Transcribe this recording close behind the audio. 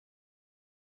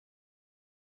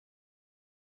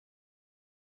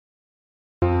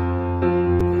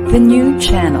The new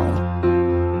channel.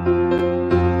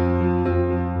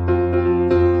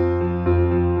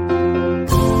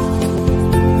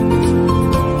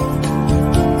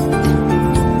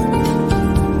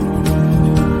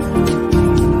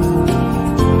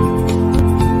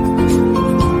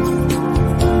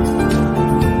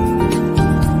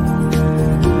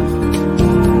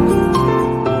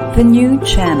 The new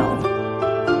channel.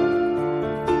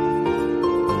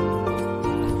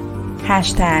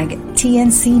 Hashtag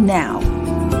TNC Now.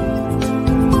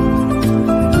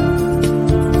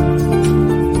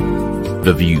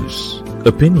 The views,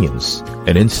 opinions,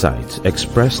 and insights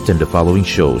expressed in the following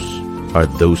shows are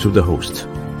those of the host,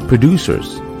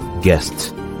 producers,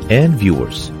 guests, and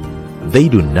viewers. They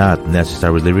do not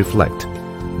necessarily reflect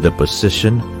the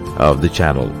position of the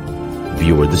channel.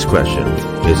 Viewer discretion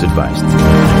is advised.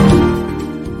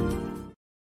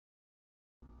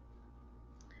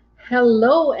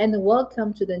 Hello and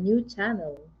welcome to the new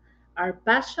channel. Our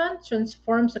passion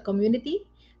transforms a community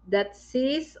that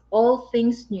sees all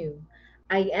things new.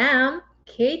 I am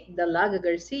Kate Dalaga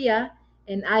Garcia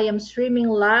and I am streaming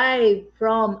live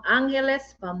from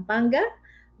Angeles, Pampanga.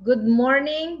 Good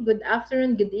morning, good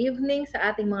afternoon, good evening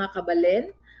sa ating mga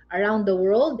kabalen around the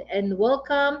world and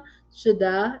welcome to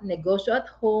the Negosyo at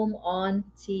Home on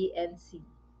TNC.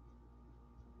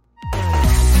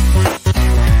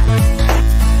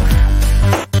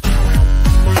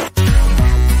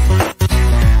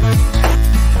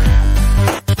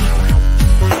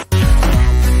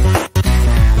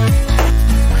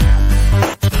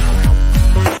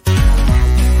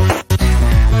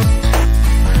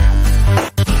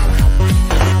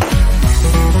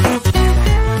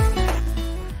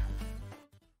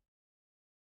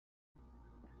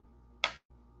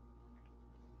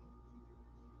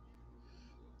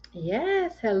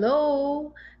 Yes,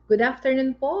 hello. Good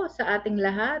afternoon po sa ating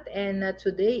lahat and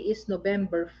today is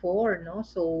November 4, no?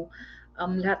 So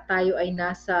lahat tayo ay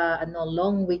nasa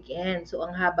long weekend. So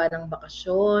ang haba ng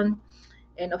bakasyon.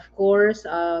 And of course,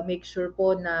 make sure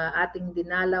po na ating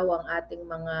dinalaw ang ating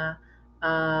mga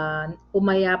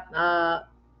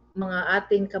mga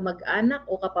ating kamag-anak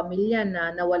o kapamilya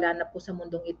na nawala na po sa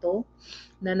mundong ito,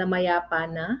 na namayapa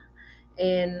na.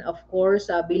 And of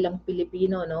course, bilang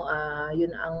Pilipino, no,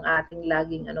 yun ang ating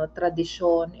laging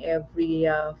tradisyon every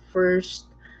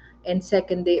first and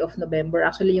second day of November.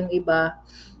 Actually, yung iba,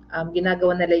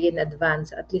 ginagawa nila in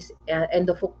advance, at least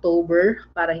end of October,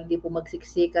 para hindi po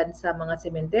magsiksikan sa mga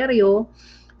sementeryo.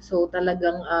 So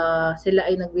talagang sila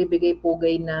ay nagbibigay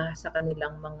pugay na sa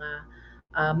kanilang mga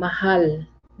mahal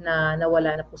na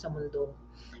nawala na po sa mundo.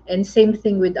 And same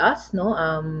thing with us, no?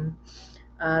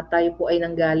 Tayo po ay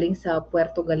nanggaling sa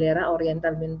Puerto Galera,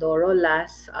 Oriental Mindoro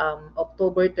last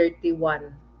October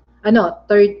 31.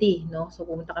 30, no? So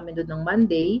pumunta kami doon ng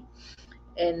Monday.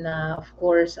 And of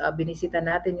course, binisita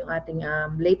natin yung ating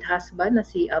late husband na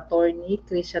si Attorney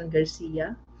Christian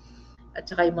Garcia. At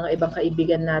saka yung mga ibang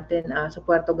kaibigan natin sa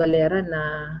Puerto Galera na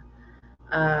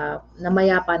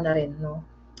namayapa na rin, no?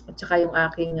 At saka yung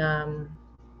aking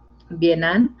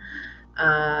biyenan,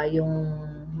 yung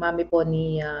mami po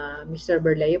ni Mr.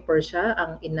 Berleo Persia,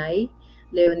 ang inay,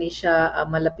 Leonicia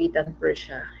Malapitan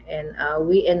Persia. And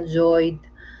we enjoyed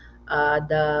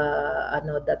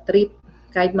the trip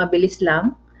kahit mabilis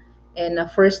lang. And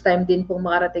first time din pong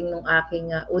makarating nung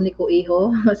aking uniko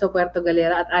iho sa Puerto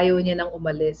Galera at ayaw niya nang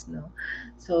umalis, no.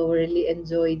 So really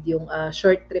enjoyed yung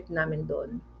short trip namin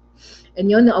doon.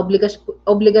 And yun,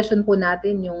 obligasyon po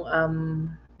natin yung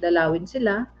dalawin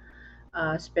sila.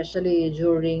 Especially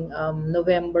during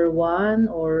November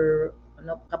 1 or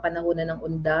kapanahunan ng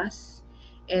undas.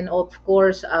 And of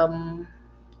course,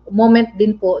 moment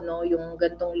din po, no, yung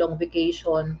gantong long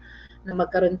vacation na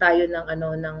magkaroon tayo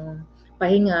ng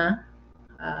pahinga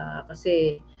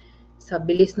kasi sa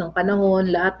bilis ng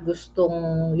panahon, lahat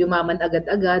gustong yumaman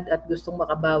agad-agad at gustong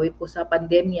makabawi po sa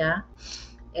pandemya.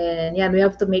 And yan, we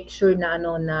have to make sure na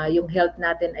na yung health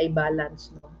natin ay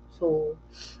balance, no. So,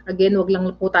 again, wag lang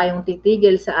po tayong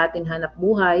titigil sa ating hanap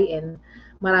buhay and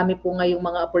marami po ngayong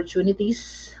mga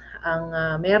opportunities ang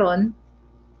meron.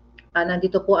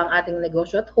 Nandito po ang ating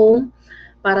negosyo at home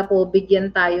para po bigyan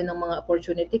tayo ng mga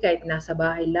opportunity kahit nasa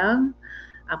bahay lang.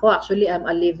 Ako actually, I'm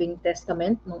a living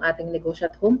testament ng ating negosyo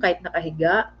at home kahit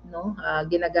nakahiga, no?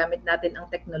 Ginagamit natin ang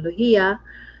teknolohiya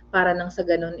para nang sa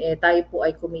ganun tayo po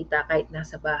ay kumita kahit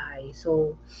nasa bahay.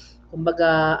 So,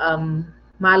 kumbaga,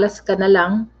 malas ka na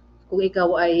lang kung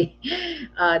ikaw ay,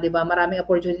 'di ba, maraming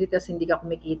opportunity kasi hindi ka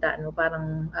kumikita, no?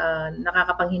 Parang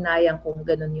nakakapanghinayang kung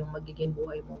ganun yung magiging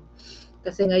buhay mo.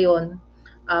 Kasi ngayon,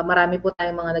 marami po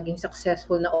tayong mga naging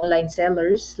successful na online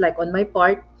sellers. Like on my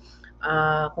part,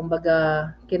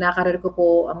 Kumbaga, kinakarir ko po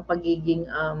ang pagiging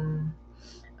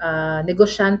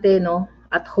negosyante, no,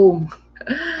 at home.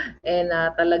 And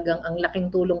talagang ang laking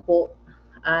tulong po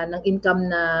ng income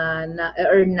na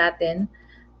earn natin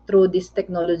through these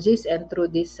technologies and through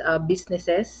these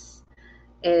businesses.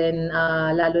 And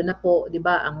lalo na po, 'di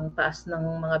ba, ang taas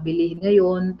ng mga bilihin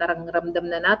ngayon, tarang ramdam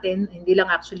na natin, hindi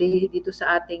lang actually dito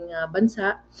sa ating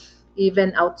bansa,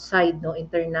 even outside, no,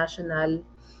 international,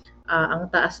 ang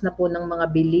taas na po ng mga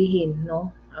bilihin,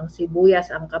 no? Ang sibuyas,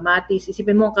 ang kamatis.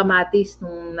 Isipin mo ang kamatis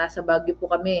nung nasa Baguio po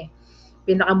kami,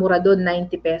 pinakamura doon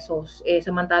 90 pesos. Eh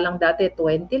samantalang dati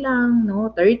 20 lang, no?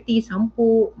 30,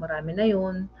 10, marami na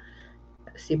 'yon.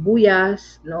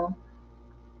 Sibuyas, no?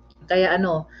 Kaya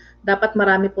dapat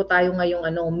marami po tayo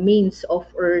ngayong means of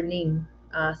earning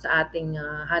sa ating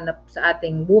hanap sa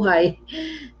ating buhay,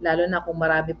 lalo na kung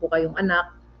marami po kayong anak,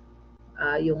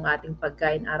 yung ating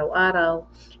pagkain araw-araw.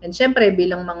 And syempre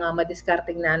bilang mga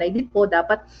madiskarteng nanay din po,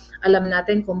 dapat alam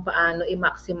natin kung paano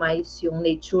i-maximize yung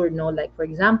nature, no? Like for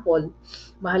example,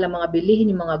 mahal ang mga bilihin,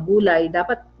 yung mga gulay,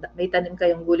 dapat may tanim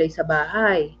kayong gulay sa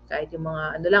bahay. Kahit yung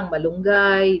mga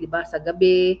malunggay, 'di ba, sa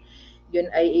gabi, yun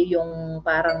ay yung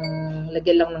parang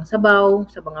lagyan lang ng sabaw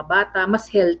sa mga bata, mas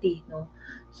healthy, no?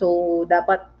 So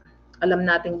dapat alam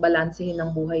nating balansehin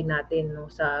ang buhay natin,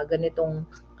 no, sa ganitong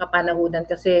kapanahunan,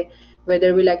 kasi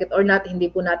whether we like it or not,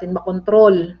 hindi po natin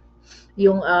makontrol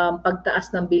yung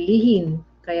pagtaas ng bilihin.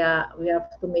 Kaya we have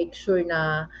to make sure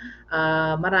na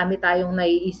marami tayong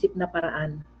naiisip na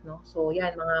paraan, no? So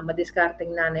yan, mga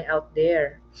madiskarteng nanay out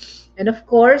there. And of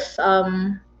course,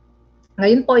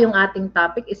 ngayon po yung ating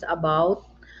topic is about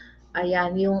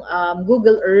yung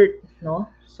Google Earth, no?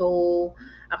 So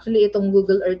actually itong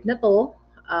Google Earth na to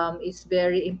is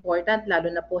very important, lalo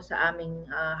na po sa aming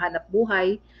hanap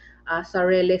buhay sa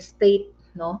real estate,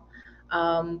 no?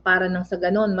 Para nang sa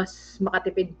ganon, mas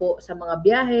makatipid po sa mga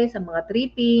biyahe, sa mga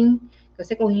tripping.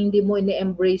 Kasi kung hindi mo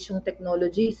ini-embrace yung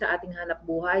technology sa ating hanap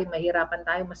buhay, mahirapan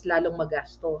tayo, mas lalong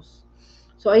magastos.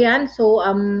 So ayan, so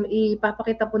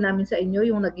ipapakita po namin sa inyo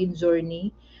yung naging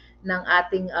journey ng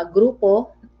ating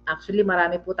grupo. Actually,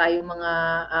 marami po tayong mga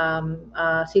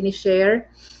sinishare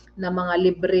na mga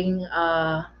libreng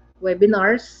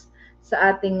webinars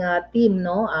sa ating team,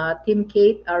 no? Team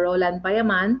Kate, Roland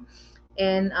Payaman.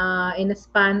 And in a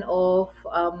span of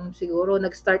siguro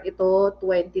nag-start ito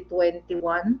 2021.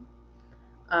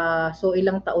 So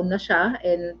ilang taon na siya,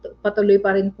 and patuloy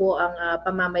pa rin po ang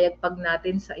pamamayagpag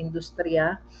natin sa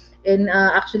industriya. And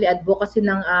actually advocacy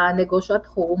ng negosyo at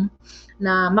home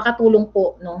na makatulong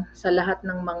po, no, sa lahat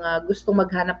ng mga gustong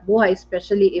maghanap buhay,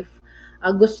 especially if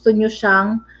gusto nyo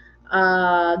siyang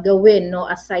gawin, no,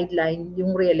 as sideline,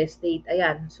 yung real estate.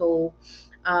 Ayan. So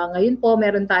ngayon po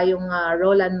meron tayong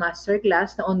Roland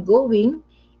Masterclass na ongoing,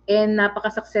 and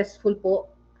napaka-successful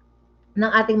po ng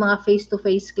ating mga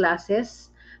face-to-face classes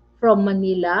from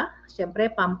Manila, syempre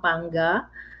Pampanga,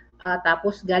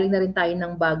 tapos galing na rin tayo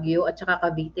ng Baguio at saka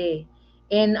Cavite.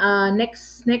 And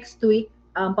next week,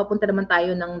 papunta naman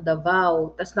tayo ng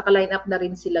Davao. Tapos naka-line up na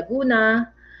rin si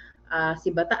Laguna, si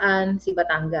Bataan, si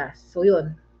Batangas. So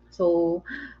yun. So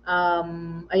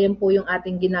ayan po yung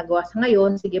ating ginagawa sa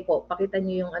ngayon. Sige po, pakita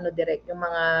niyo yung direct, yung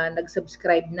mga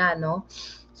nag-subscribe na, no?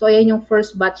 So ayan yung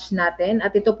first batch natin,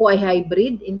 at ito po ay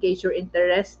hybrid in case you're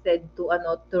interested to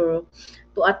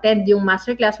attend yung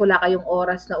masterclass, wala kayong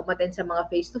oras na umattend sa mga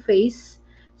face-to-face.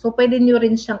 So pwede niyo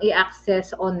rin siyang i-access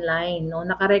online, no?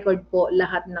 Naka-record po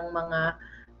lahat ng mga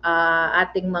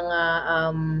ating mga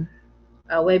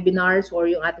webinars or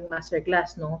yung ating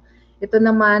masterclass, no? Ito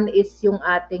naman is yung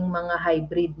ating mga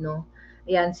hybrid, no?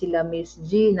 Ayan, sila Miss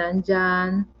G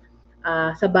nandyan.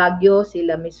 Sa Baguio,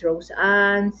 sila Miss Rose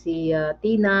Ann, si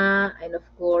Tina, and of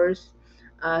course,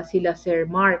 sila Sir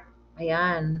Mark.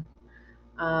 Ayan.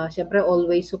 Siyempre,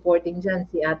 always supporting dyan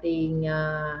si ating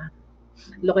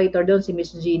locator doon, si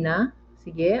Miss Gina.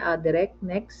 Sige, direct,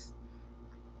 next.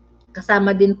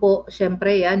 Kasama din po,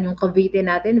 siyempre, yan, yung Cavite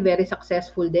natin, very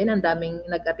successful din. Ang daming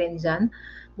nag-attend dyan.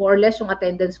 More or less, yung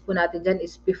attendance po natin dyan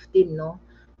is 15, no?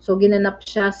 So, ginanap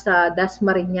siya sa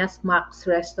Dasmariñas Max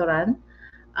Restaurant.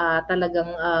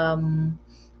 Talagang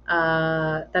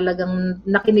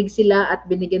nakinig sila at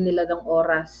binigyan nila ng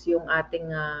oras yung ating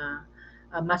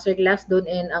masterclass doon.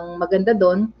 And ang maganda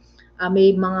doon,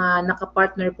 may mga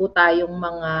nakapartner po tayong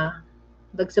mga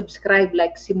nag-subscribe,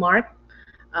 like si Mark.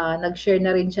 Nag-share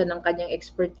na rin siya ng kanyang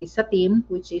expertise sa team,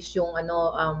 which is yung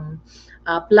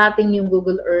plotting yung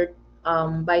Google Earth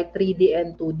by 3D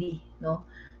and 2D, no?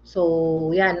 So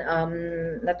yan,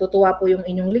 natutuwa po yung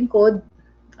inyong lingkod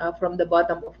from the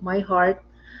bottom of my heart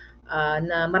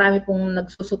na marami pong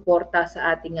nagsusuporta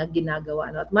sa ating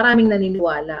ginagawa, no? At maraming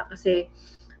naniniwala kasi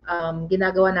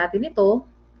ginagawa natin ito,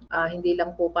 hindi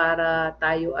lang po para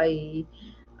tayo ay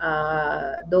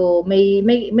though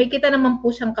may kita naman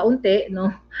po siyang kaunti, no?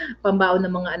 Pambaon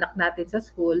ng mga anak natin sa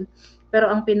school. Pero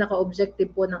ang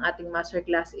pinaka-objective po ng ating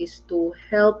masterclass is to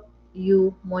help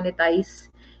you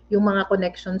monetize yung mga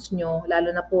connections nyo,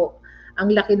 lalo na po ang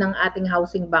laki ng ating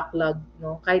housing backlog,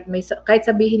 no? Kahit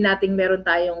sabihin nating meron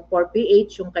tayong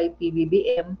 4PH, yung kay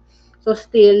PBBM, so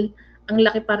still ang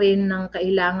laki pa rin ng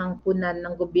kailangang punan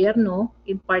ng gobyerno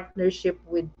in partnership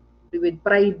with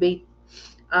private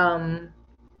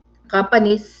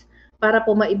companies para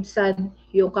po maibsan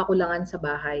yung kakulangan sa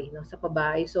bahay, no, sa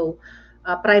pabahay. So,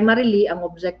 primarily, ang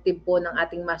objective po ng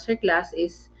ating masterclass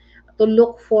is to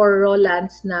look for raw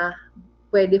lands na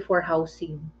pwede for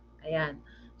housing. Ayan.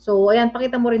 So, ayan,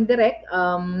 pakita mo rin direct,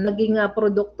 naging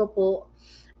produkto po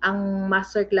ang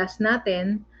masterclass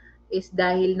natin is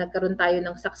dahil nagkaroon tayo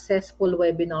ng successful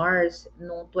webinars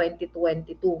noong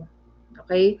 2022.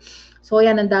 Okay? So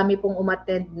yan, ang dami pong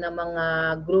umattend na mga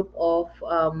group of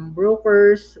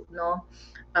brokers, no,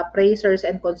 appraisers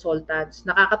and consultants.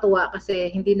 Nakakatuwa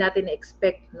kasi hindi natin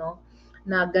expect, no,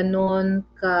 na ganun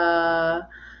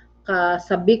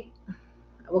kasabik.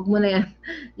 Wag mo na yan.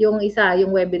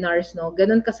 Yung webinars, no,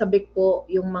 ganun kasabik po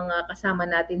yung mga kasama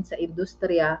natin sa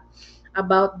industriya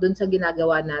about dun sa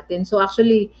ginagawa natin. So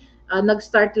actually,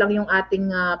 nag-start lang yung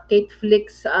ating Kate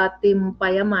Flix Team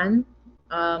Payaman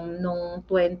nung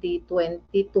 2022,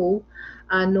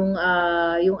 nung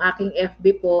yung aking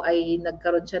FB po ay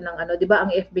nagkaroon siya ng 'di ba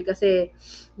ang FB kasi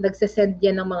nagse-send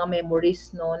yan ng mga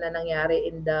memories, no, na nangyari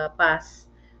in the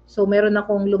past. So meron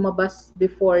akong lumabas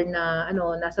before na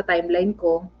nasa timeline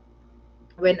ko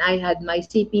when I had my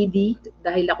CPD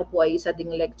dahil ako po ay isa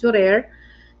ding lecturer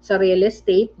sa real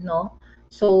estate, no.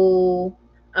 So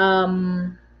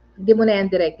hindi mo na yan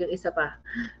direct, yung isa pa.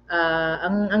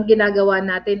 Ang ginagawa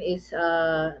natin is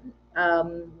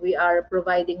we are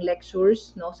providing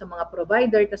lectures, no, sa mga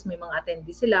provider, tas may mga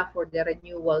attendees sila for the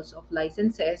renewals of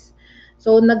licenses.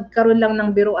 So nagkaroon lang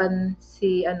ng biruan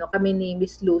kami ni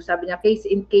Miss Lou, sabi niya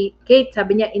Kate,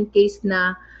 sabi niya in case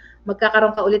na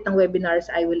magkakaroon ka ulit ng webinars,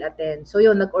 I will attend. So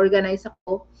yun, nag-organize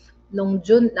ako nung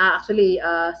June, actually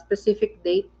specific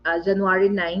date, January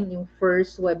 9, yung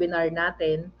first webinar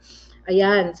natin.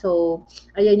 Ayan, so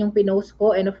ayan yung pinost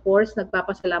ko, and of course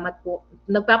nagpapasalamat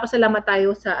tayo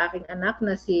sa aking anak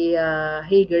na si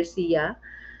Garcia.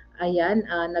 Ayan,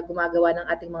 na gumagawa ng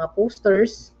ating mga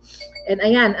posters. And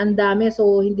ayan, ang dami,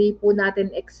 so hindi po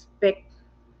natin expect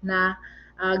na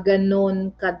ganun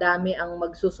kadami ang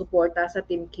magsusuporta sa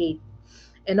Team Kate.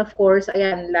 And of course,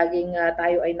 ayan, laging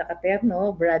tayo ay nakaterno,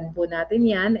 brand po natin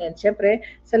yan. And syempre,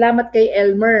 salamat kay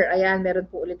Elmer. Ayan, meron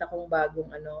po ulit akong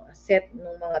bagong set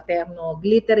ng mga terno,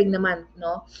 glittering naman,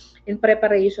 no, in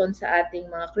preparation sa ating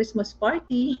mga Christmas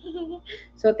party.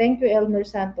 So thank you Elmer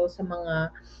Santos sa mga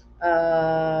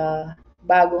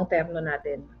bagong terno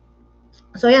natin.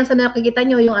 So ayan, sa nakikita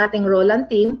nyo yung ating Roland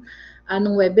team,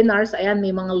 nung webinars, ayan, may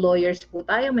mga lawyers po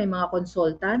tayo, may mga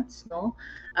consultants, no?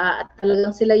 At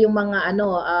talagang sila yung mga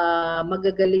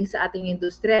magagaling sa ating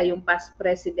industriya, yung past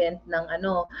president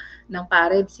ng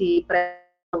PAREB, si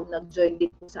nag-join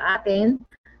din po sa atin.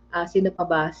 Sino pa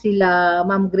ba? Sila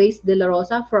Ma'am Grace De La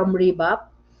Rosa from Rebap.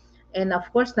 And of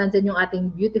course, nandiyan yung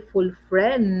ating beautiful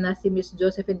friend na si Miss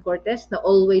Josephine Cortez na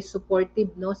always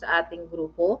supportive, no, sa ating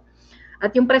grupo.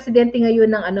 At yung presidente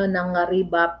ngayon ng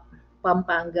Rebap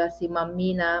Pampanga, si Ma'am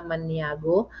Mina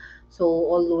Maniago. So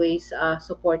always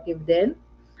supportive din.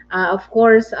 Of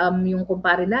course, yung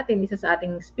kumpare natin, isa sa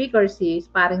ating speaker, si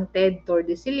paring Ted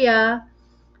Tordesillas,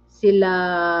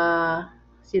 sila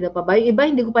pa ba? Yung iba,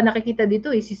 hindi ko pa nakikita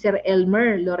dito, si Sir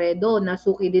Elmer Loredo, na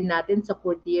suki din natin sa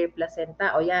 4th year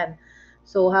placenta. O yan.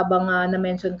 So habang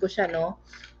na-mention ko siya, no,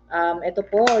 ito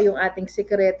po yung ating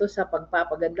sikreto sa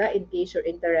pagpapaganda in case you're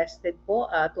interested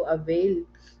po to avail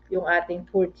yung ating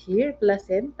 4th year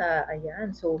placenta.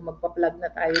 Ayan. So magpa-plug na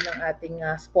tayo ng ating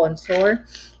sponsor.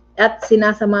 At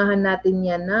sinasamahan natin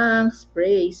yan ng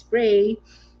spray.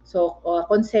 So,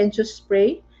 consensus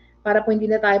spray para po hindi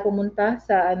na tayo pumunta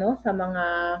sa mga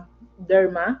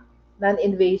derma,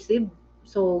 non-invasive.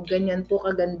 So, ganyan po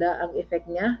kaganda ang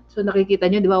effect niya. So, nakikita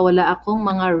nyo, di ba, wala akong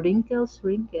mga wrinkles. So,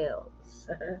 yun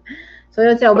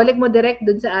siya. Balik mo direct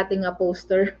dun sa ating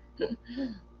poster.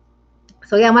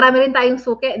 So, yeah, marami rin tayong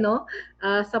suki, no?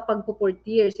 Sa pagpo-4th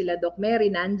year, sila Doc Mary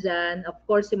nandyan. Of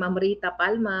course, si Ma'am Rita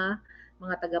Palma,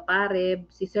 mga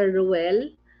taga-PAREB, si Sir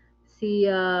Ruel, si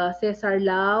Cesar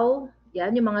Lau,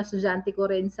 yan, yung mga estudyante ko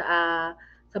rin sa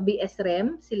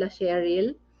BSREM, sila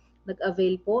Cheryl,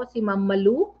 nag-avail po, si Ma'am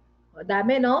Malu,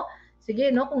 dami, no?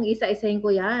 Sige, no, kung isa-isahin ko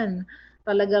yan.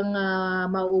 talagang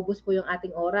mauubos po yung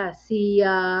ating oras. Si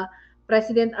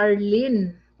President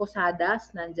Arlene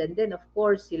Posadas, nandyan din, of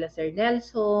course, sila Sir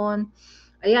Nelson.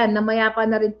 Ayan, namayapa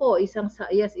na rin po, isa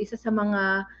sa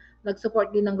mga nag-support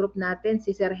din ng group natin,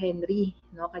 si Sir Henry,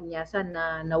 no, Kanyasan,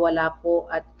 na nawala po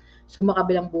at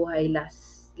sumakabilang buhay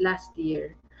last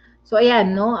year. So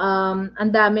ayan, no,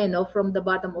 ang dami, no, from the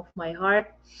bottom of my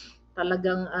heart,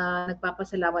 talagang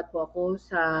nagpapasalamat po ako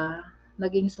sa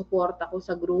naging support ako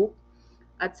sa group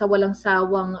at sa walang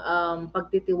sawang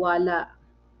pagtitiwala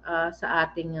sa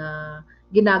ating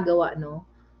ginagawa, no.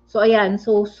 So ayan,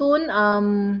 so soon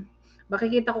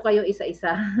makikita ko kayo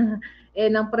isa-isa.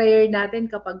 And ang prayer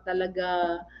natin kapag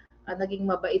talaga naging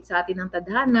mabait sa atin ang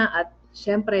tadhana at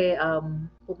syempre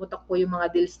pumutok po yung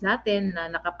mga deals natin na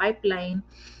naka-pipeline,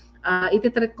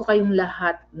 ititreat ko kayong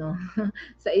lahat, no,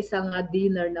 sa isang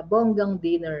dinner na bonggang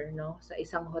dinner, no, sa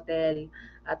isang hotel,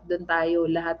 at doon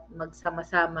tayo lahat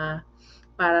magsama-sama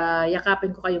para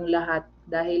yakapin ko kayong lahat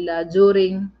dahil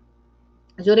during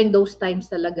those times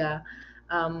talaga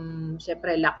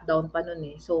syempre lockdown pa noon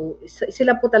eh. So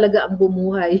sila po talaga ang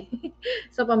bumuhay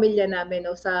sa pamilya namin,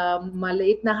 no, sa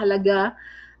maliit na halaga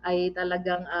ay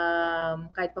talagang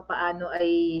kahit papaano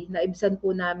ay naibsan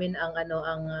po namin ang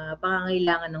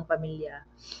pangangailangan ng pamilya.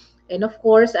 And of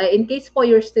course, in case po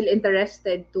you're still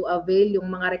interested to avail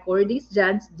yung mga recordings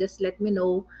dyan, just let me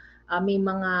know. May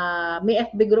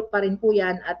FB group pa rin po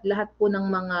yan at lahat po ng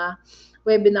mga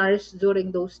webinars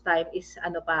during those time is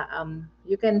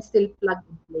you can still plug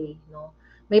and play, no.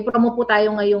 May promo po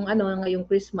tayo ngayong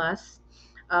Christmas,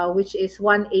 which is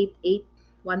 1,888,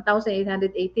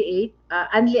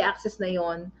 only access na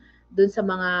yon dun sa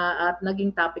mga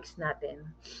naging topics natin.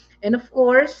 And of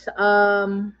course,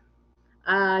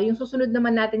 yung susunod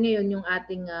naman natin ngayon yung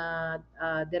ating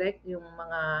direct, yung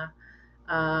mga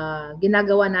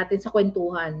ginagawa natin sa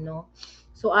kwentuhan, no.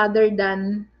 So other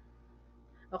than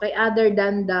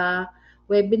the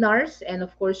webinars and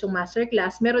of course yung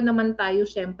masterclass, meron naman tayo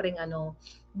syempreng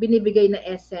binibigay na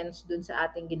essence dun sa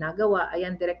ating ginagawa.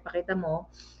 Ayan, direct pakita mo.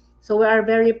 So we are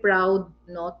very proud,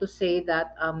 no, to say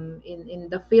that in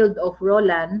the field of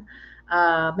Roland,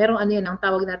 merong ang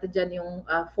tawag natin diyan yung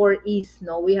 4 E's,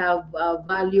 no. We have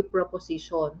value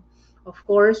proposition. Of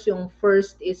course, yung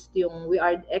first is yung we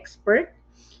are expert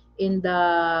in the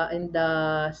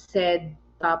said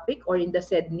topic or in the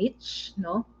said niche,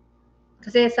 no.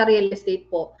 Kasi sa real estate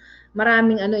po,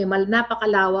 maraming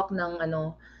napakalawak ng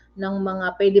mga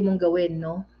pwede mong gawin,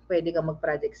 no. Pwede kang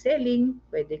mag-project selling,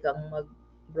 pwede kang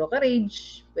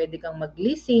mag-brokerage, pwede kang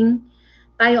mag-leasing.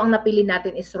 Tayo ang napili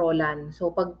natin is Roland. So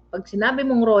pag sinabi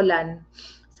mong Roland,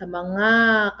 sa mga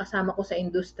kasama ko sa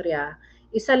industriya,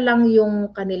 isa lang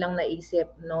yung kanilang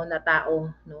naisip, no, na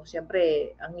tao, no.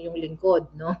 Siyempre, ang iyong lingkod,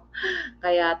 no.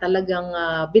 Kaya talagang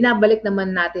binabalik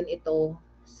naman natin ito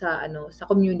sa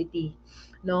community,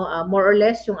 no. More or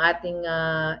less yung ating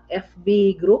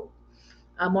FB group,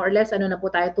 more or less na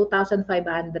po tayo 2,500.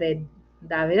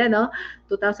 Dami na, no.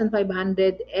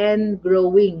 2,500 and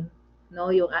growing,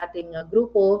 no, yung ating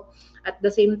grupo. At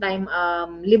the same time,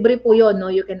 libre po yon,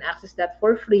 no. You can access that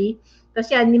for free. Tapos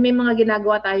yan, may mga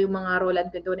ginagawa tayo mga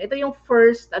Roland 21. Ito yung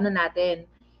first natin.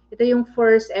 Ito yung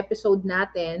first episode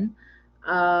natin.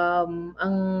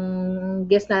 Ang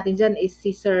guest natin dyan is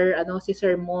si Sir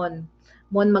Mon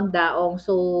Magdaong.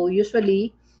 So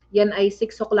usually yan ay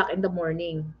 6 o'clock in the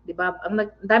morning, di ba?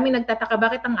 Ang daming nagtataka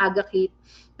bakit ang aga, Kate?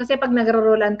 Kasi pag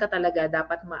nagro-Roland ka talaga,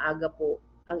 dapat maaga po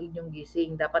ang inyong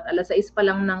gising. Dapat alas 6 pa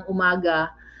lang ng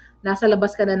umaga, nasa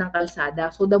labas ka na ng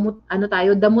kalsada. So damo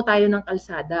tayo ng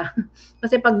kalsada.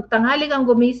 Kasi pag tanghali kang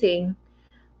gumising,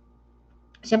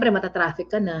 siyempre mata-traffic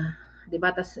ka na, 'di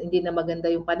ba? Tas hindi na maganda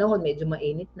yung panahon, medyo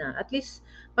mainit na. At least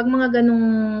pag mga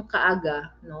ganung kaaga,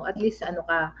 no, at least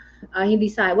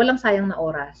walang sayang na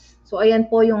oras. So ayan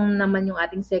po yung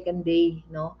ating second day,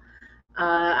 no.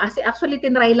 Actually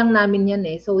tinry lang namin 'yan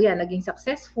eh. So yan, naging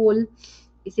successful.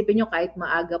 Isipin nyo kahit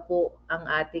maaga po ang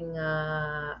ating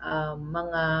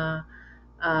mga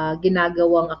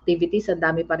ginagawang activities, ang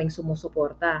dami pa ring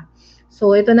sumusuporta.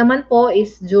 So ito naman po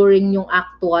is during yung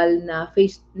actual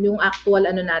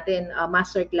natin,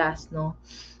 masterclass, no.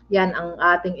 Yan ang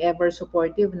ating ever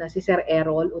supportive na si Sir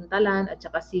Errol Untalan at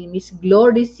saka si Miss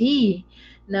Glory C,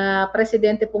 na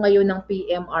presidente po ngayon ng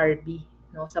PMRB,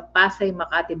 no, sa Pasay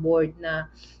Makati Board, na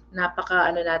napaka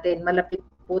natin, malapit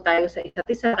po tayo sa isa't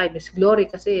isa kay Miss Glory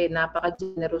kasi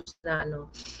napaka-generous na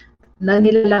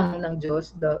nilalang ng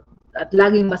Diyos at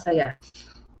laging masaya.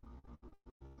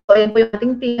 So ayan po yung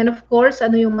ating team. And of course,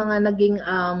 yung mga naging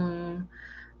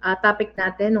topic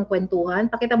natin ng kwentuhan.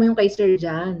 Pakita mo yung kay Sir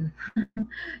Jan.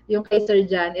 Yung kay Sir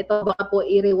Jan, ito baka po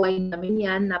i-rewind namin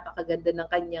yan. Napakaganda ng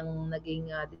kanyang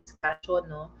naging discussion,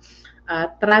 no?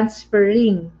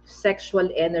 Transferring sexual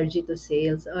energy to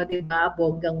sales. O, di ba?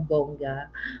 Bonggang-bongga.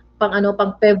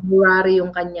 Pang February yung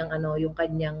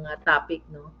kanyang topic,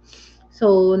 no?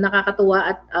 So,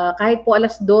 nakakatuwa at kahit po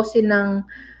alas 12 ng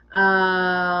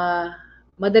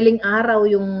madaling araw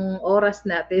yung oras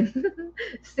natin,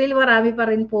 still marami pa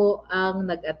rin po ang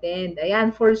nag-attend.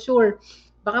 Ayan, for sure.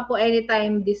 Baka po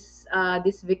anytime this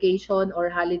vacation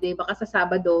or holiday, baka sa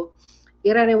Sabado,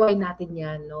 i-rewind natin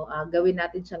yan, no? Gawin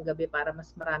natin siyang gabi para mas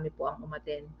marami po ang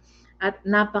umattend. At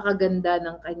napakaganda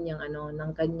ng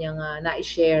kanyang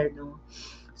na-share, no?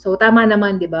 So tama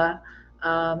naman, 'di ba?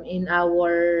 In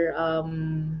our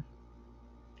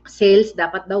sales,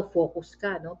 dapat daw focus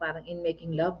ka, no? Parang in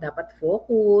making love, dapat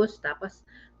focus, tapos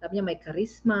sabi niya may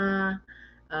charisma,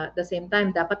 at the same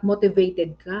time, dapat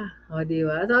motivated ka. O, di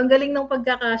ba? So, ang galing ng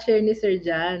pagkaka-share ni Sir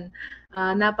Jan.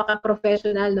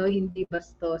 Napaka-professional, no? Hindi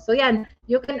basto. So, yan.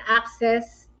 You can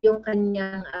access yung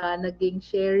kanyang naging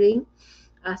sharing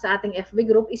sa ating FB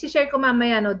group. Isi-share ko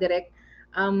mamaya, no, direct,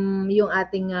 yung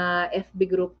ating FB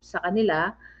group sa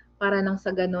kanila para nang sa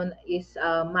ganun is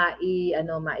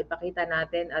maipakita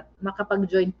natin at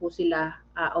makapag-join po sila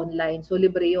online. So,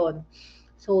 libre yon.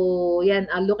 So, yan,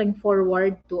 looking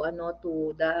forward to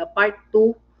the part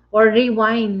 2 or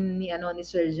rewind ni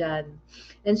Sir Jan.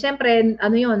 And syempre,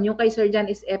 yung kay Sir Jan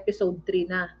is episode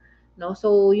 3 na, no?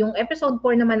 So, yung episode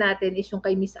 4 naman natin is yung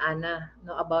kay Miss Ana,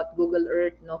 no, about Google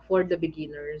Earth, no, for the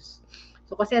beginners.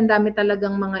 So, kasi ang dami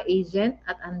talagang mga agent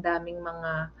at ang daming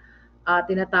mga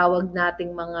tinatawag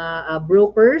nating mga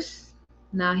brokers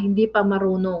na hindi pa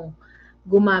marunong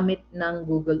gumamit ng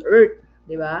Google Earth,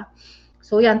 di ba?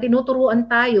 So yan, tinuturuan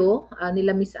tayo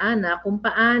nila Miss Ana kung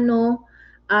paano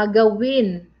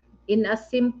gawin in a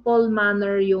simple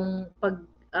manner yung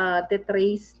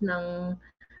pag-trace ng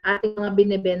ating mga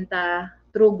binebenta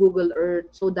through Google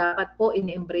Earth. So dapat po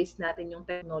in-embrace natin yung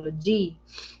technology.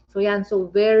 So yan, so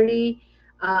very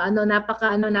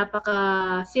napaka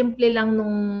simple lang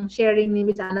nung sharing ni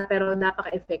Miss Ana pero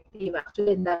napaka-effective.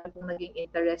 Actually, ang dami pong naging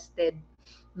interested,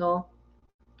 no?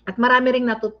 At marami ring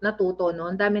natuto, no?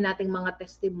 Ang dami nating mga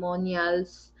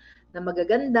testimonials na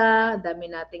magaganda, ang dami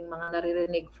nating mga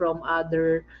naririnig from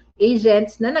other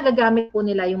agents na nagagamit po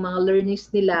nila yung mga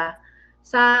learnings nila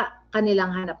sa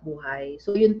kanilang hanap buhay.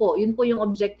 So yun po yung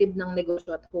objective ng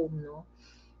Negosyo at Home, no?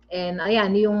 And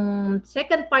ayan, yung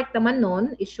second part naman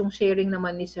nun is yung sharing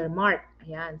naman ni Sir Mark.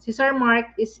 Ayan, si Sir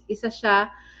Mark is isa siya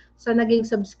sa naging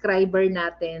subscriber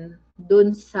natin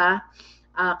dun sa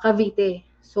Cavite.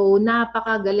 So,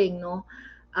 napakagaling, no?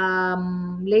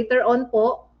 Later on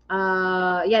po,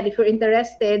 if you're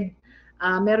interested,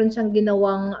 meron siyang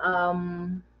ginawang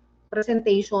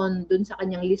presentation dun sa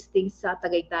kanyang listing sa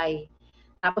Tagaytay.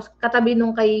 Tapos, katabi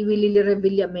nung kay Willie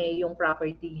Revillame yung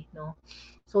property, no?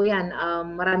 So, yan.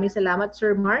 Maraming salamat,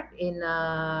 Sir Mark, in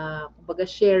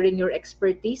sharing your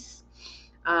expertise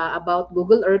about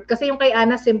Google Earth. Kasi yung kay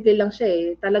Ana, simple lang siya eh.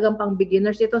 Talagang pang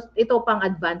beginners. Ito pang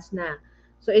advanced na.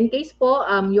 So in case po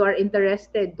you are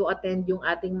interested to attend yung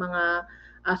ating mga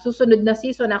susunod na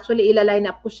season, actually ila-line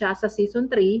up ko siya sa season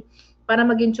 3 para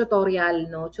maging tutorial,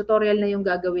 no? Tutorial na yung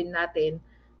gagawin natin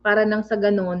para nang sa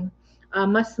ganun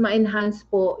mas ma-enhance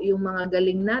po yung mga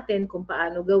galing natin kung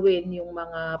paano gawin yung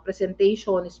mga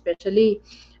presentation, especially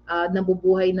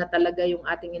nabubuhay na talaga yung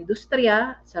ating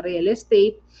industriya sa real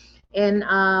estate. And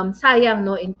sayang,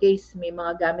 no, in case may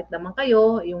mga gamit naman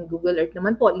kayo, yung Google Earth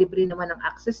naman po, libre naman ang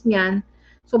access niyan.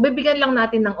 So, bibigyan lang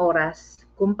natin ng oras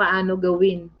kung paano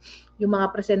gawin yung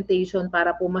mga presentation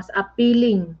para po mas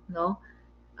appealing, no?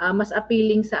 Mas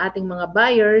appealing sa ating mga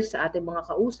buyers, sa ating mga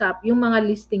kausap, yung mga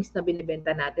listings na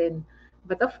binibenta natin.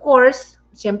 But of course,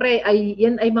 siyempre,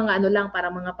 yan ay mga lang,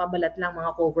 para mga pabalat lang,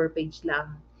 mga cover page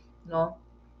lang, no?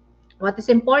 What is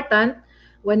important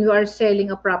when we are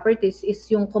selling a properties is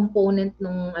yung component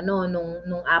nung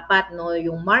apat, no?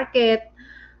 Yung market,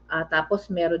 tapos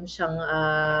meron siyang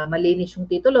malinis yung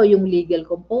titulo, yung legal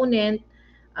component,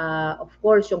 of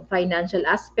course yung financial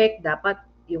aspect, dapat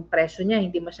yung presyo niya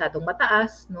hindi masyadong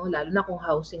mataas, no? Lalo na kung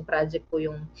housing project po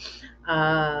yung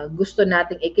gusto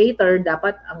nating i-cater,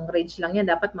 dapat ang range lang yan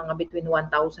dapat mga between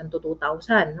 1,000 to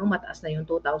 2,000, no? Mataas na yung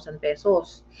 2,000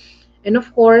 pesos. And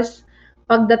of course,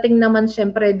 pagdating naman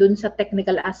syempre dun sa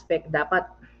technical aspect, dapat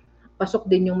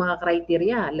pasok din yung mga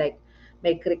criteria like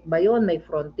may creek ba yun, may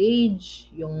frontage,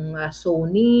 yung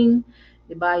zoning,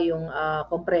 'di ba, yung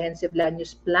comprehensive land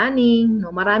use planning,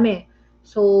 no, marami.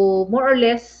 So more or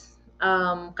less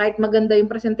kahit maganda yung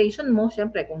presentation mo,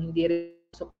 syempre kung hindi rin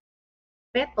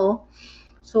respeto,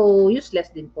 So useless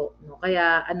din po, no?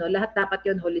 Kaya lahat dapat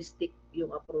 'yon holistic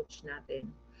yung approach natin.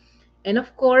 And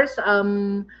of course,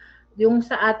 yung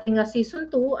sa ating season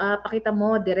 2, pakita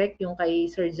mo direct yung kay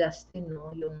Sir Justin,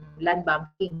 no, yung land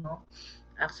banking, no.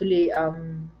 Actually,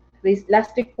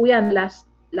 last week po yan,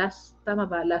 tama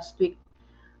ba? Last week,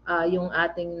 yung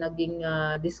ating naging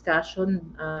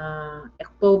discussion,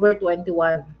 October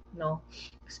 21, no.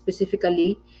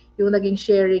 Specifically, yung naging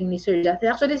sharing ni Sir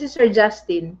Justin. Actually, si Sir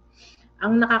Justin,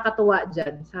 ang nakakatuwa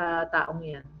dyan sa taong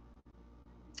yan.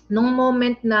 Nung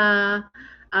moment na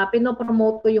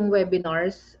pinopromote ko yung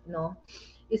webinars, no,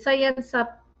 isa yan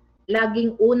sa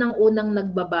laging unang-unang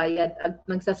nagbabayad at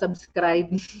nagsasubscribe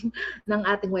ng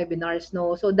ating webinars,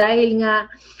 no. So dahil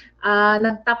nga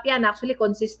nag-top yan, actually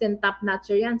consistent top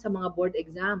notcher yan sa mga board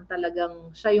exam.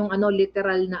 Talagang siya yung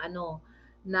literal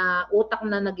na utak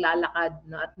na naglalakad,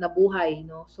 no, at nabuhay,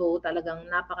 no. So talagang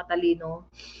napakatalino.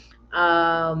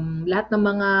 Lahat ng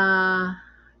mga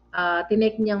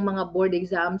tinake niyang mga board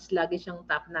exams, lagi siyang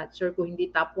top notcher, kung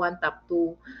hindi top 1, top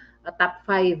 2, top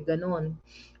 5, ganun.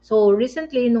 So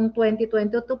recently, nung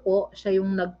 2022 po, siya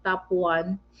yung nag-top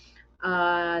 1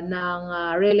 ng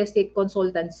real estate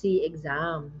consultancy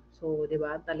exam. So, di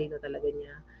ba, talino talaga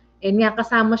niya. And nga,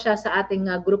 kasama siya sa ating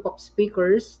group of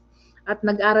speakers at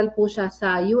nag-aral po siya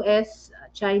sa US,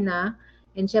 China,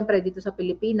 and syempre dito sa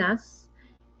Pilipinas.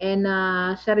 And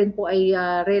siya rin po ay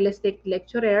real estate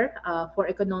lecturer for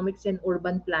economics and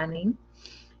urban planning.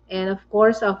 And of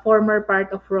course, a former part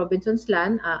of Robinson's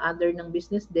Land under ng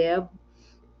business dev.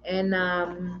 And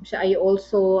siya ay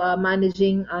also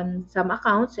managing on some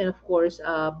accounts and of course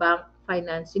bank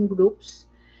financing groups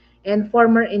and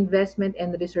former investment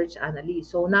and research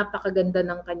analyst. So napakaganda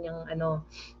ng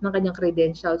kanyang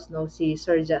credentials, no, si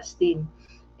Sir Justin.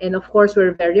 And of course,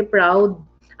 we're very proud.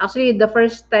 Actually, the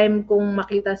first time kong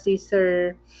makita si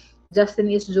Sir Justin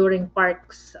is during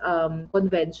Parks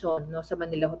convention, no, sa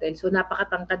Manila Hotel. So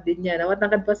napakatangkad din niya.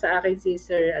 Nawatangkad pa sa akin si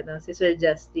Sir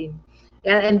Justin.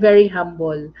 And very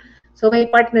humble. So may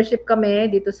partnership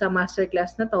kami dito sa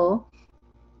masterclass na to.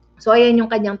 So ayan yung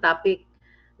kanyang topic.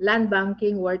 Land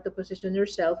banking, where to position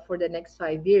yourself for the next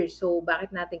 5 years. So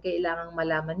bakit natin kailangang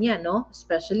malaman yan, no?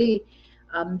 Especially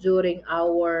during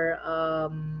our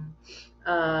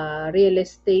real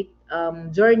estate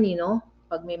journey, no?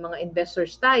 Pag may mga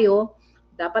investors tayo,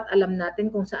 dapat alam natin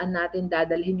kung saan natin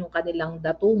dadalhin yung kanilang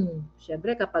datung.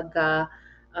 Siyempre kapag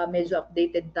medyo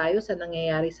updated tayo sa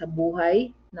nangyayari sa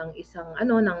buhay ng isang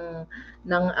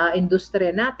ng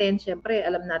industriya natin, siyempre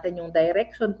alam natin yung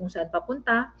direction kung saan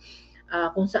papunta,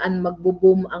 kung saan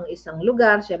magbo-boom ang isang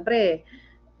lugar. Siyempre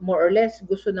more or less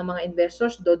gusto ng mga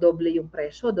investors dodoble yung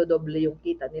presyo, dodoble yung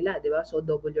kita nila, di ba? So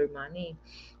double your money.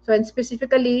 So and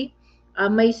specifically,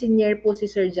 may senior po si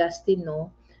Sir Justin,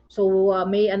 no. So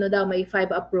may may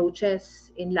 5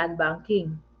 approaches in land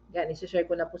banking. Yan, i-share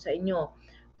ko na po sa inyo.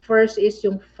 First is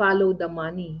yung follow the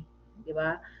money, di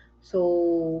ba? So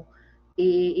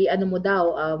mo daw,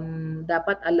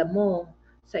 dapat alam mo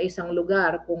sa isang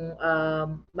lugar kung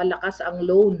malakas ang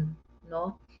loan,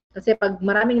 no? Kasi pag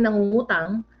maraming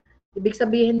nangungutang, ibig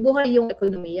sabihin buhay yung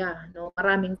ekonomiya, no?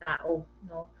 Maraming tao,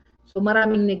 no? So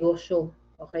maraming negosyo,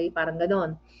 okay? Parang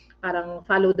ganon. Parang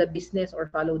follow the business or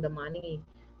follow the money.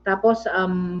 Tapos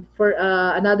for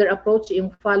another approach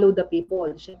yung follow the people.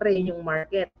 Syempre yun yung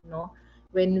market, no?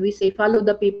 When we say follow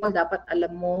the people, dapat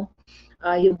alam mo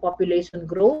yung population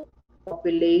growth,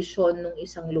 population ng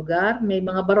isang lugar. May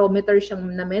mga barometer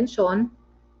siyang na-mention.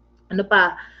 Ano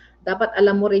pa? Dapat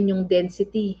alam mo rin yung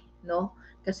density, no?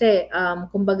 Kasi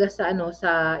kumbaga sa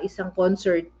sa isang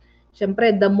concert,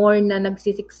 syempre the more na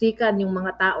nagsisiksikan yung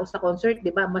mga tao sa concert,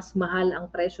 'di ba? Mas mahal ang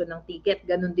presyo ng ticket.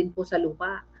 Ganun din po sa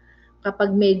lupa.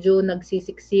 Kapag medyo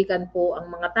nagsisiksikan po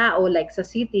ang mga tao like sa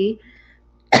city,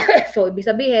 so ibig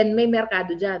sabihin may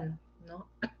merkado diyan, no?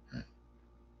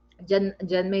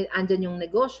 Andyan yung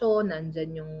negosyo,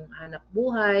 nandyan yung hanap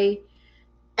buhay,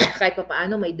 kahit pa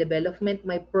paano may development,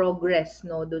 may progress,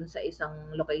 no, dun sa isang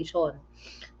location.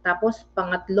 Tapos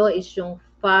pangatlo is yung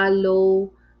follow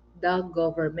the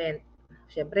government.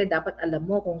 Siyempre dapat alam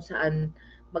mo kung saan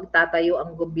magtatayo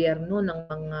ang gobyerno ng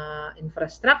mga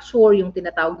infrastructure, yung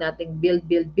tinatawag nating build.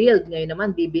 Ngayon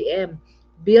naman BBM,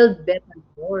 build better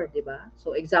more, di ba?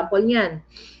 So example niyan,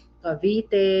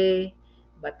 Cavite,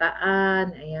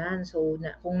 Bataan, ayan. So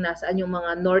kung nasaan yung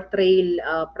mga North Trail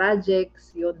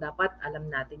projects, yun dapat alam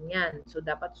natin yan. So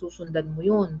dapat susundan mo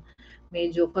yun.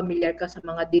 Medyo familiar ka sa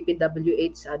mga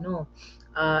DPWH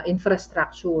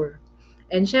infrastructure.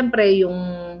 And syempre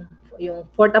yung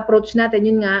fourth approach natin,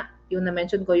 yun nga, yung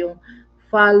na-mention ko, yung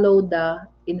follow the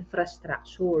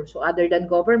infrastructure. So other than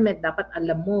government, dapat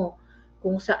alam mo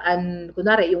kung saan,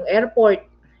 kunwari yung airport,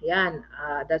 Yan,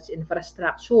 that's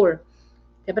infrastructure.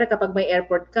 Siyempre kapag may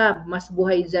airport ka, mas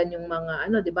buhay diyan yung mga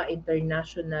ano, 'di ba,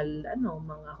 international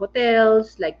mga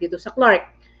hotels like dito sa Clark.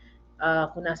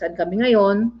 Kung nasaan kami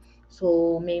ngayon,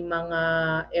 so may mga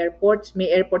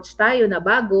airports tayo na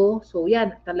bago. So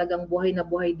yan, talagang buhay na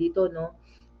buhay dito, no?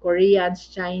 Koreans,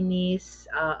 Chinese,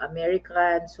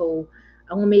 American. So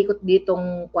ang umiikot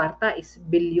ditong kwarta is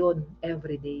billion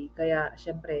every day. Kaya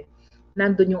syempre,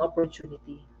 nandun yung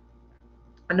opportunity.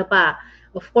 Ano pa?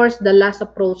 Of course, the last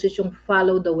approach is yung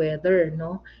follow the weather,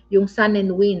 no? Yung sun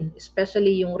and wind,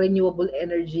 especially yung renewable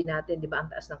energy natin, 'di ba?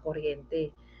 Ang taas ng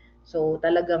kuryente. So,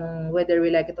 talagang whether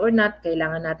we like it or not,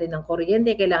 kailangan natin ng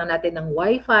kuryente, kailangan natin ng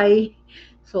wifi.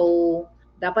 So,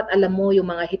 dapat alam mo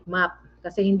yung mga heat map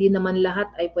kasi hindi naman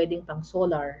lahat ay pwedeng pang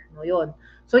solar, no? 'Yon.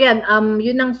 So yan,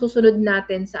 yun ang susunod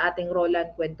natin sa ating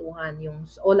Roland Kwentuhan, yung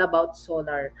all about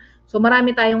solar. So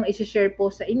marami tayong i-share po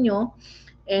sa inyo.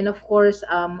 And of course,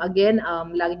 again,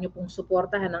 lagi nyo pong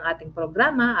suportahan ang ating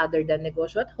programa other than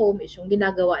Negosyo at Home is yung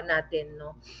ginagawa natin,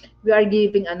 no? We are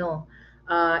giving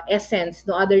essence,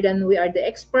 no, other than we are the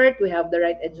expert, we have the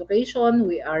right education,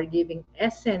 we are giving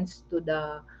essence to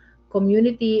the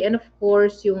community. And of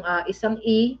course, yung isang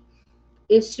E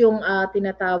is yung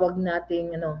tinatawag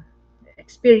nating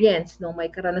experience, no?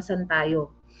 May karanasan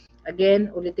tayo.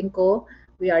 Again, ulitin ko,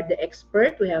 we are the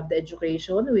expert, we have the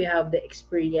education, we have the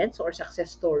experience or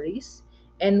success stories,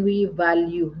 and we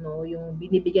value, no, yung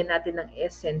binibigyan natin ng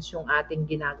essence yung ating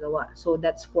ginagawa. So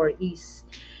that's for ease.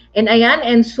 And ayan,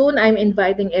 and soon I'm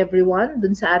inviting everyone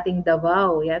dun sa ating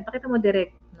Davao. Yan, pakita mo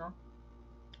direct, no?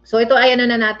 So ito ay na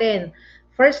natin.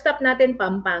 First stop natin,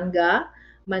 Pampanga,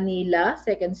 Manila,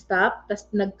 second stop, tapos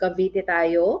nag-Cavite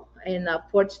tayo. And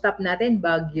fourth stop natin,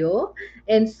 Baguio.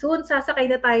 And soon,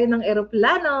 sasakay na tayo ng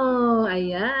eroplano.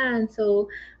 Ayan. So,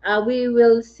 we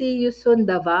will see you soon,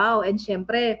 Davao. And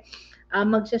syempre,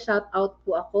 magsha-shoutout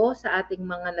po ako sa ating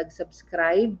mga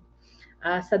nag-subscribe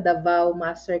sa Davao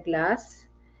Masterclass.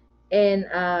 And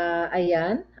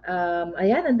ayan,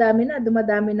 ang dami na,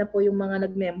 dumadami na po yung mga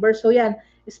nag-member. So yan,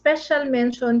 special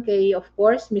mention kay, of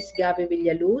course, Miss Gabby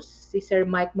Villaluz, si Sir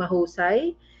Mike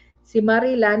Mahusay, si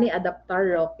Marilani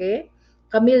Adaptar Roque,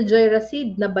 Camille Joy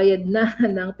Racid na bayad na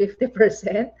ng 50%,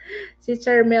 si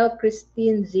Charmel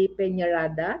Christine G.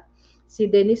 Peñarada, si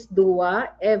Dennis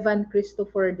Dua, Evan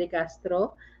Christopher De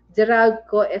Castro, Gerald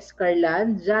Co.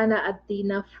 Escarlan, Jana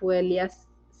Atina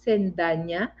Fuelias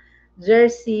Sendanya,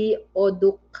 Jersey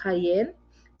Odukayen,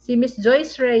 si Miss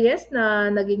Joyce Reyes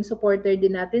na naging supporter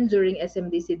din natin during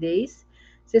SMDC days,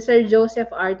 si Sir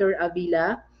Joseph Arthur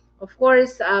Avila, of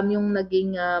course, yung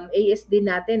naging ASD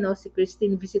natin, no, si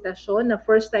Christine Visitacion, na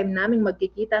first time naming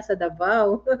magkikita sa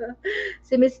Davao.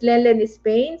 Si Miss Lelen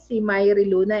Spain, si Mayri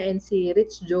Luna, and si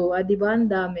Rich Joe. Di ba?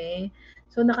 Ang dami.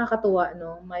 So, nakakatuwa,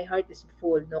 no? My heart is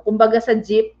full, no? Kumbaga sa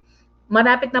jeep,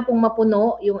 marapit na pong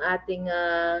mapuno yung ating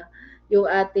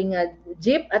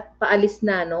jeep at paalis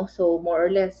na, no? So, more or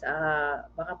less,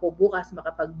 baka po bukas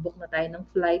makapag-book na tayo ng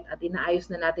flight at inaayos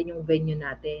na natin yung venue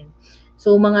natin.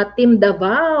 So, mga Team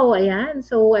Davao, ayan.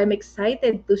 So, I'm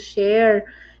excited to share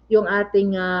yung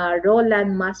ating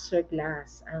Roland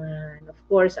Masterclass. And of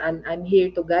course, I'm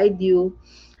here to guide you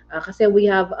kasi we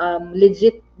have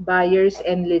legit buyers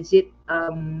and legit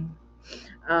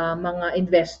mga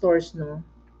investors, no?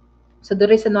 So, the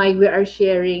reason why we are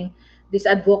sharing this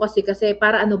advocacy kasi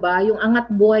para ano ba, yung angat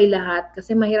buhay lahat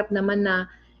kasi mahirap naman na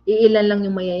iilan lang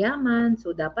yung mayayaman.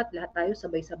 So, dapat lahat tayo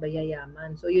sabay-sabay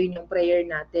yayaman. So, yun yung prayer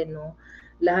natin, no?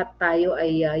 Lahat tayo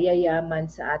ay yayaman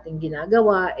sa ating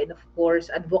ginagawa. And of course,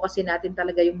 advocacy natin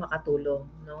talaga yung makatulong,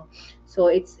 no? So,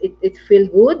 it feel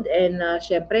good and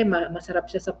syempre, masarap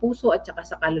siya sa puso at saka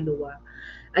sa kaluluwa.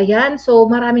 Ayan, so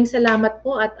maraming salamat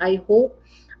po at I hope,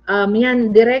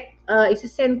 yan, direct,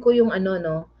 isisend ko yung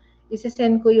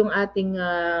isisend ko yung ating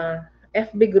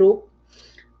FB group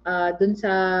dun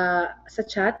sa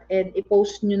chat and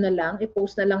i-post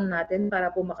na lang natin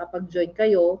para po makapag-join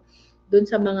kayo dun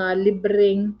sa mga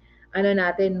libreng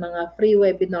natin, mga free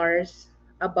webinars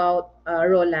about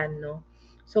Roland, no?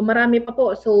 So marami pa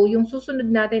po. So yung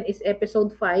susunod natin is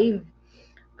episode 5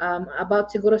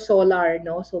 about siguro solar,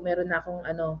 no? So meron na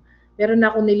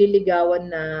akong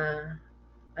nililigawan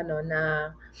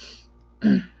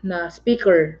na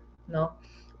speaker, no?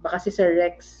 Baka si Sir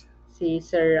Rex,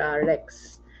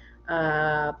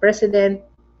 President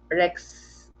Rex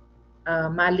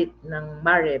Malit ng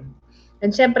Mareb. And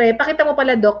syempre, pakita mo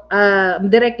pala, Doc,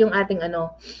 direct yung ating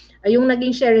yung naging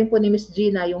sharing po ni Miss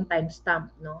Gina, yung timestamp,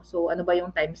 no? So, ano ba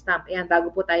yung timestamp? Ayan, bago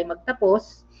po tayo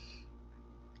magtapos,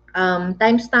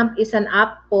 timestamp is an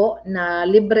app po na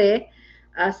libre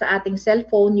sa ating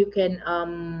cellphone. You can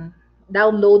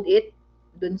download it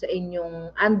dun sa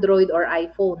inyong Android or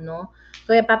iPhone, no?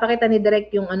 So, yan, papakita ni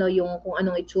Direk yung kung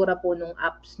anong itsura po nung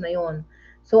apps na yon.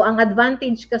 So, ang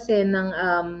advantage kasi ng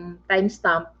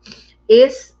timestamp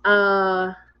is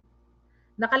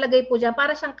nakalagay po dyan,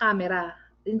 para siyang camera.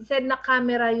 Instead na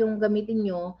camera yung gamitin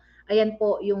nyo, ayan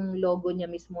po yung logo niya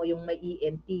mismo, yung may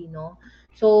ENT, no?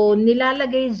 So,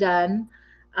 nilalagay dyan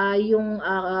yung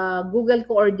Google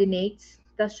coordinates,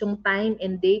 tas yung time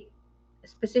and date,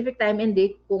 specific time and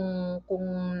date kung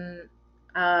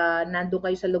nandun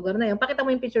kayo sa lugar na yun. Pakita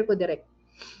mo yung picture ko direct.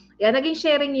 Yan, naging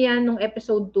sharing yan nung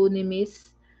episode 2 ni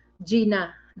Miss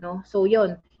Gina, no? So,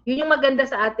 yun yung maganda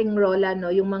sa ating Rola, no?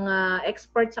 Yung mga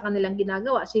experts sa kanilang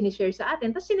ginagawa, sinishare sa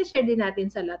atin, tapos sinishare din natin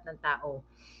sa lahat ng tao.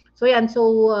 So, yan.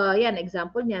 So, yan,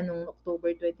 example niya, nung October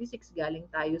 26, galing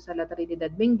tayo sa La Trinidad,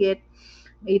 Benguet.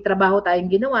 May trabaho tayong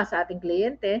ginawa sa ating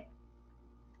kliyente.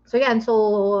 So, yan.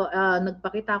 So,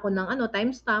 nagpakita ako ng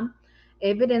timestamp,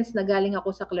 evidence na galing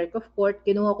ako sa clerk of court.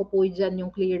 Kinuha ko po dyan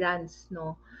yung clearance,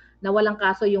 no? Na walang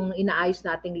kaso yung inaayos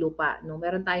nating lupa, no?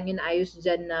 Meron tayong inaayos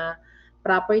dyan na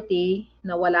property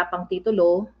na wala pang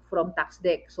titulo from tax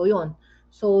deck. So, yun.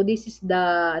 So, this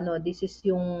is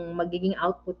yung magiging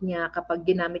output niya kapag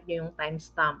ginamit niyo yung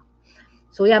timestamp.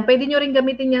 So, yan. Pwede nyo rin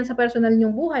gamitin yan sa personal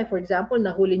nyong buhay. For example,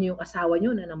 nahuli nyo yung asawa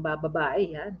nyo na nang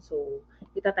bababae. Yan. So,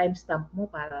 ita-timestamp mo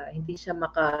para hindi siya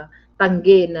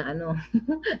makatanggi na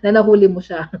na nahuli mo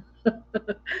siya.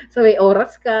 So, may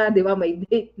oras ka, di ba? May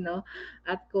date, no?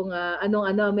 At kung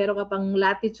meron ka pang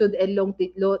latitude and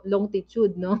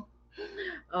longitude, no?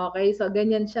 Okay, so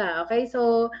ganyan siya. Okay,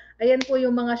 so ayan po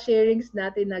yung mga sharings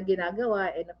natin na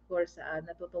ginagawa, and of course,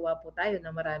 natutuwa po tayo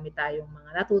na marami tayong mga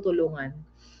natutulungan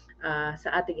sa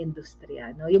ating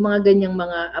industriya. No? Yung mga ganyang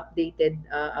mga updated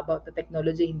about the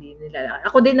technology, hindi nila.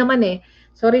 Ako din naman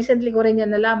so recently ko rin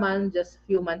yan nalaman just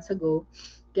few months ago.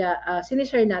 Kaya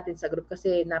sinishare natin sa group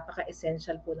kasi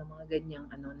napaka-essential po ng mga ganyang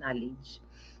knowledge.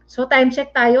 So time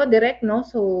check tayo, direct, no?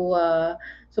 So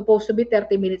supposed to be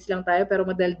 30 minutes lang tayo pero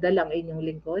madaldal lang inyong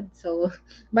lingkod. So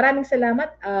maraming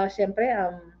salamat. Syempre,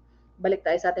 balik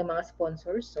tayo sa ating mga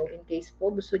sponsors. So in case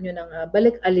po gusto nyo ng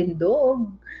balik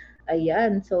alindog,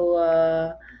 ayan. So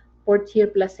Port Here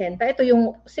Placenta. Ito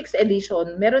yung 6th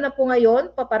edition. Meron na po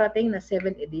ngayon, paparating na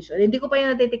 7th edition. Hindi ko pa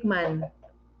yan natitikman.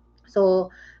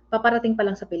 So paparating pa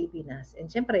lang sa Pilipinas.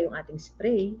 And syempre yung ating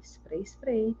spray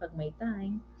pag may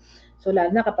time. So,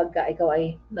 lalo na kapag ikaw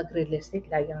ay nag-realistic,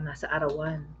 lagi kang nasa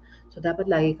arawan. So, dapat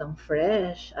lagi kang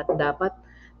fresh at dapat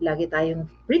lagi tayong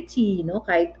pretty, no?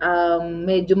 Kahit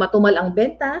medyo matumal ang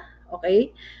benta, okay?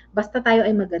 Basta tayo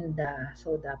ay maganda.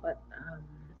 So, dapat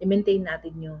i-maintain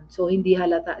natin yun. So, hindi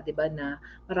halata, di ba, na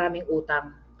maraming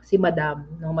utang. Si Madam,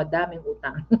 no? Madaming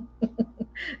utang.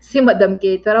 Si Madam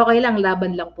Kate. Pero okay lang,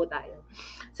 laban lang po tayo.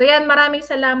 So, yan, maraming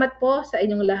salamat po sa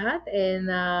inyong lahat. And,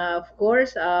 of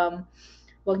course,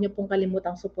 huwag niyo pong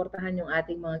kalimutang suportahan yung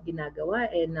ating mga ginagawa.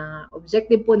 And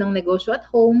objective po ng Negosyo at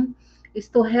Home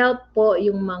is to help po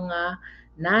yung mga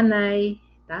nanay,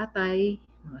 tatay,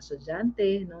 mga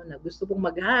estudyante, no, na gusto pong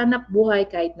maghahanap buhay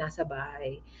kahit nasa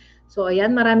bahay. So,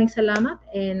 ayan, maraming salamat.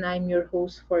 And I'm your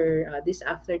host for this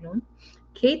afternoon,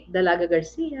 Kate Dalaga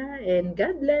Garcia. And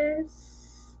God bless.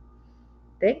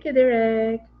 Thank you,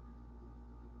 Direk.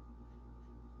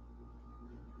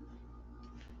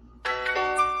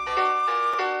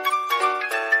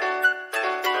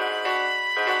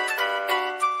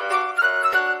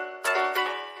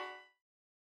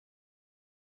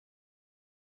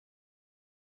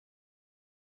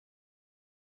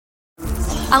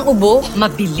 Ang ubo,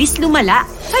 mabilis lumala,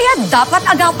 kaya dapat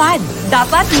agapan.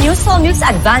 Dapat New Solmux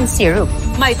Advanced Syrup.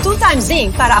 May 2 times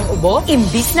zinc para ang ubo,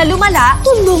 imbis na lumala,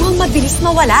 tulungang mabilis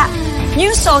mawala.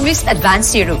 New Solmux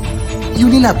Advanced Syrup.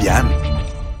 Unilab yan.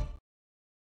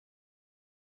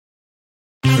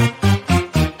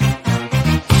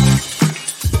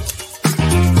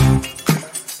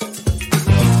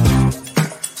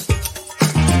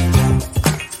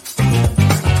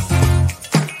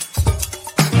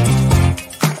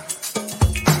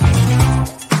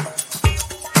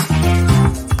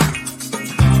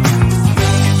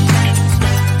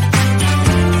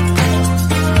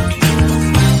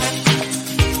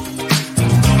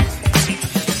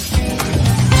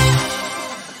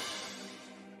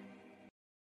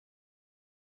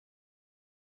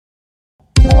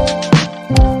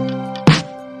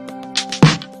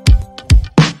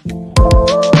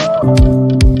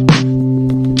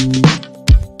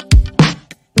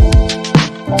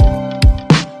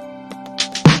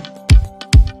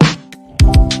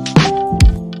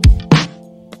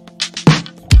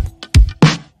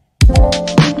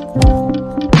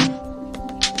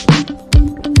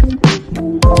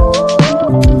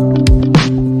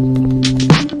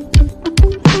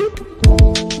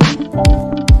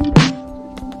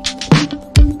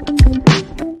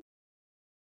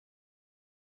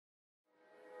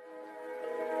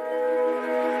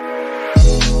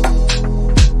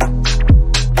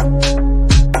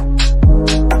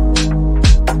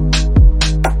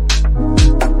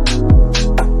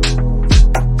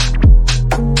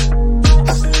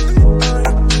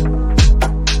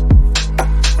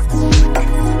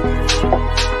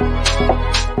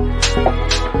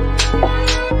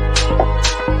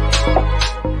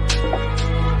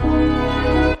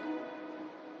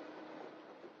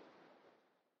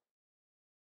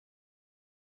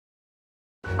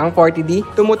 Ang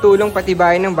 40D, tumutulong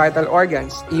patibayin ng vital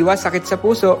organs, iwas sakit sa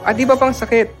puso at iba pang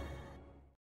sakit.